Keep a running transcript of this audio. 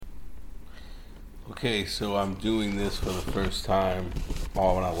Okay, so I'm doing this for the first time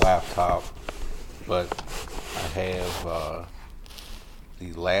on a laptop, but I have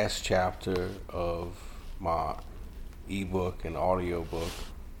the last chapter of my ebook and audiobook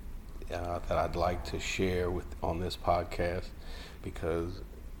that I'd like to share with on this podcast because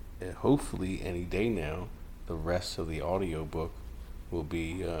hopefully any day now the rest of the audiobook will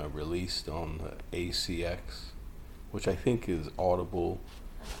be released on the ACX, which I think is Audible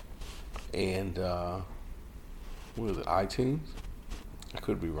and what is it, iTunes? I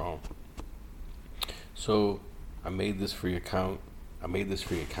could be wrong. So I made this free account.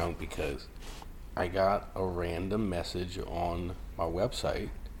 Because I got a random message on my website,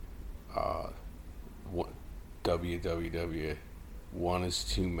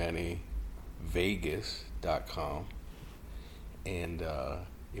 www.oneistooManyVegas.com, and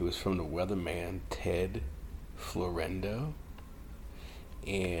it was from the weatherman Ted Florendo.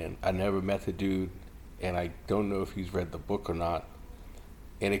 And I never met the dude, and I don't know if he's read the book or not.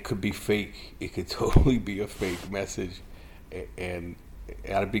 And it could be fake. It could totally be a fake message, and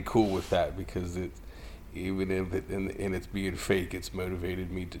I'd be cool with that because even if it's being fake, it's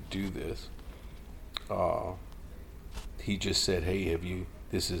motivated me to do this. He just said, "Hey,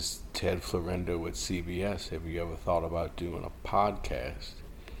 this is Ted Florendo with CBS. Have you ever thought about doing a podcast?"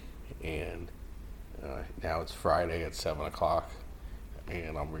 And now it's Friday at 7:00.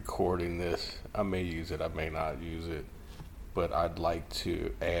 And I'm recording this. I may use it, I may not use it, but I'd like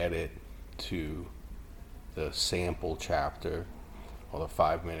to add it to the sample chapter or the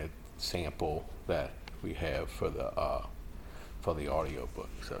 5-minute sample that we have for the audiobook.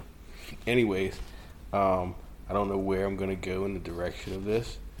 So anyways, I don't know where I'm going to go in the direction of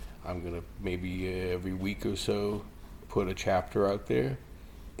this. I'm going to maybe every week or so put a chapter out there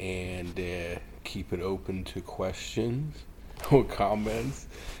and keep it open to questions or comments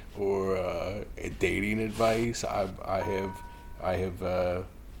or dating advice. I've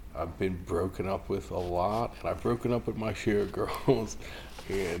been broken up with a lot, and I've broken up with my share of girls,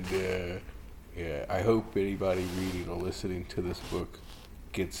 and I hope anybody reading or listening to this book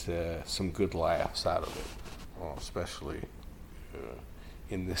gets some good laughs out of it, especially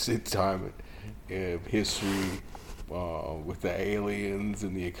in this time of history with the aliens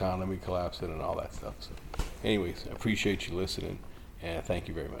and the economy collapsing and all that stuff. So anyways, I appreciate you listening, and thank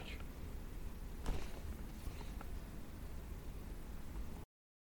you very much.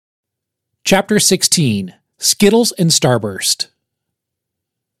 Chapter 16, Skittles and Starburst.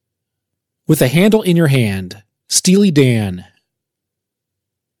 With a handle in your hand, Steely Dan.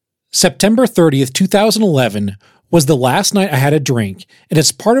 September 30th, 2011 was the last night I had a drink, and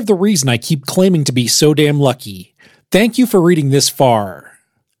it's part of the reason I keep claiming to be so damn lucky. Thank you for reading this far.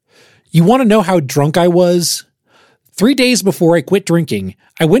 You want to know how drunk I was? 3 days before I quit drinking,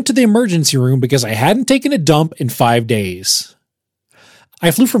 I went to the emergency room because I hadn't taken a dump in 5 days.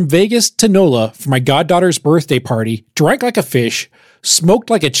 I flew from Vegas to NOLA for my goddaughter's birthday party, drank like a fish, smoked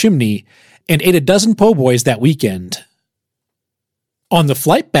like a chimney, and ate a dozen po' boys that weekend. On the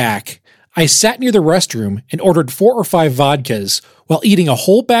flight back, I sat near the restroom and ordered 4 or 5 vodkas while eating a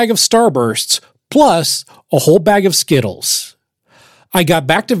whole bag of Starbursts plus a whole bag of Skittles. I got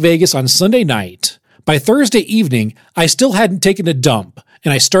back to Vegas on Sunday night. By Thursday evening, I still hadn't taken a dump,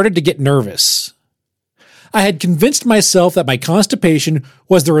 and I started to get nervous. I had convinced myself that my constipation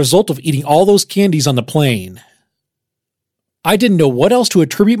was the result of eating all those candies on the plane. I didn't know what else to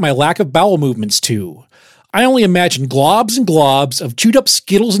attribute my lack of bowel movements to. I only imagined globs and globs of chewed up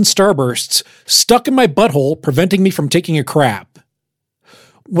Skittles and Starbursts stuck in my butthole, preventing me from taking a crap.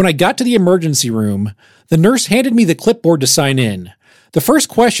 When I got to the emergency room, the nurse handed me the clipboard to sign in. The first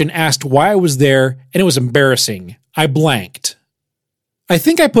question asked why I was there, and it was embarrassing. I blanked. I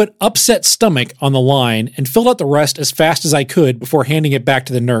think I put upset stomach on the line and filled out the rest as fast as I could before handing it back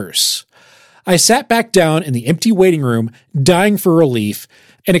to the nurse. I sat back down in the empty waiting room, dying for relief,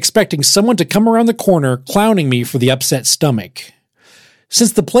 and expecting someone to come around the corner clowning me for the upset stomach.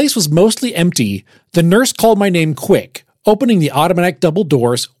 Since the place was mostly empty, the nurse called my name quick, opening the automatic double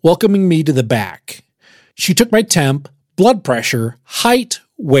doors, welcoming me to the back. She took my temp, blood pressure, height,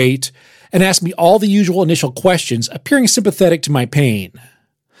 weight, and asked me all the usual initial questions, appearing sympathetic to my pain.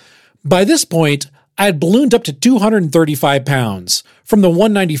 By this point, I had ballooned up to 235 pounds, from the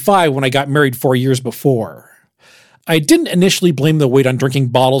 195 when I got married 4 years before. I didn't initially blame the weight on drinking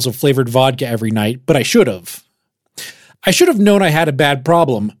bottles of flavored vodka every night, but I should have. I should have known I had a bad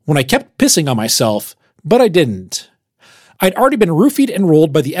problem when I kept pissing on myself, but I didn't. I'd already been roofied and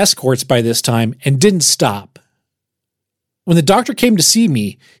rolled by the escorts by this time and didn't stop. When the doctor came to see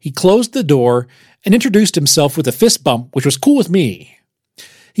me, he closed the door and introduced himself with a fist bump, which was cool with me.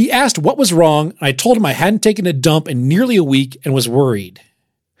 He asked what was wrong, and I told him I hadn't taken a dump in nearly a week and was worried.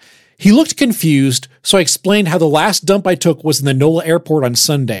 He looked confused, so I explained how the last dump I took was in the NOLA airport on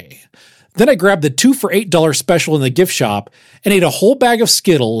Sunday. Then I grabbed the 2 for $8 special in the gift shop and ate a whole bag of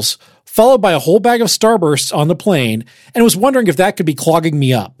Skittles, followed by a whole bag of Starbursts on the plane, and was wondering if that could be clogging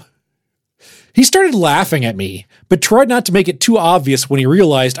me up. He started laughing at me, but tried not to make it too obvious when he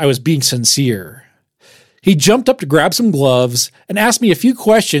realized I was being sincere. He jumped up to grab some gloves and asked me a few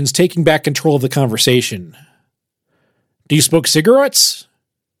questions, taking back control of the conversation. Do you smoke cigarettes?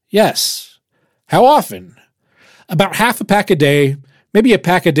 Yes. How often? About half a pack a day, maybe a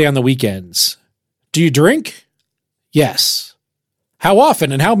pack a day on the weekends. Do you drink? Yes. How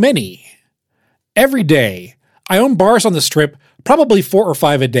often and how many? Every day. I own bars on the Strip, probably 4 or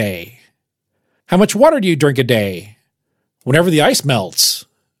 5 a day. How much water do you drink a day? Whenever the ice melts.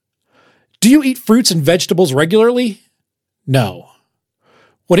 Do you eat fruits and vegetables regularly? No.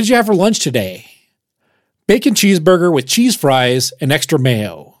 What did you have for lunch today? Bacon cheeseburger with cheese fries and extra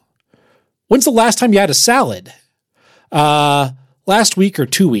mayo. When's the last time you had a salad? Last week or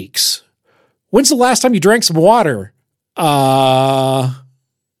 2 weeks. When's the last time you drank some water?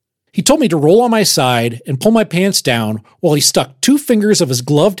 He told me to roll on my side and pull my pants down while he stuck 2 fingers of his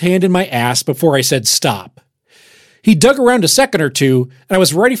gloved hand in my ass before I said stop. He dug around a second or two, and I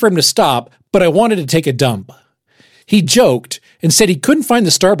was ready for him to stop, but I wanted to take a dump. He joked and said he couldn't find the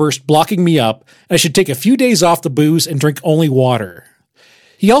Starburst blocking me up, and I should take a few days off the booze and drink only water.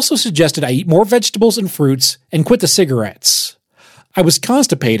 He also suggested I eat more vegetables and fruits and quit the cigarettes. I was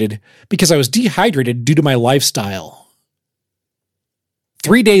constipated because I was dehydrated due to my lifestyle.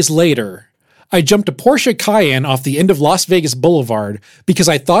 3 days later, I jumped a Porsche Cayenne off the end of Las Vegas Boulevard because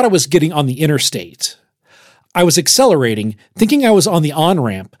I thought I was getting on the interstate. I was accelerating, thinking I was on the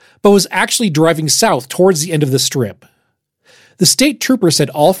on-ramp, but was actually driving south towards the end of the Strip. The state trooper said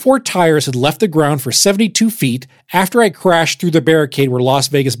all 4 tires had left the ground for 72 feet after I crashed through the barricade where Las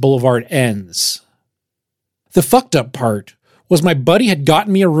Vegas Boulevard ends. The fucked up part was my buddy had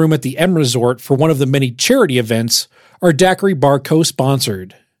gotten me a room at the M Resort for one of the many charity events our daiquiri bar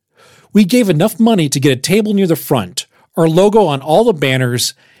co-sponsored. We gave enough money to get a table near the front, our logo on all the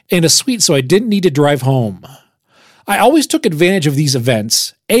banners, and a suite so I didn't need to drive home. I always took advantage of these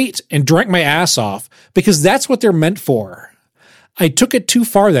events, ate, and drank my ass off because that's what they're meant for. I took it too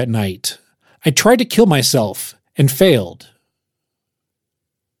far that night. I tried to kill myself and failed.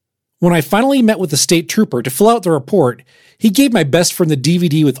 When I finally met with the state trooper to fill out the report, he gave my best friend the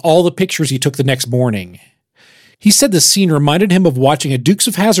DVD with all the pictures he took the next morning. He said the scene reminded him of watching a Dukes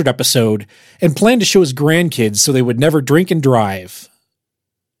of Hazzard episode and planned to show his grandkids so they would never drink and drive.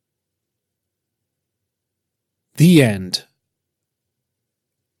 The end.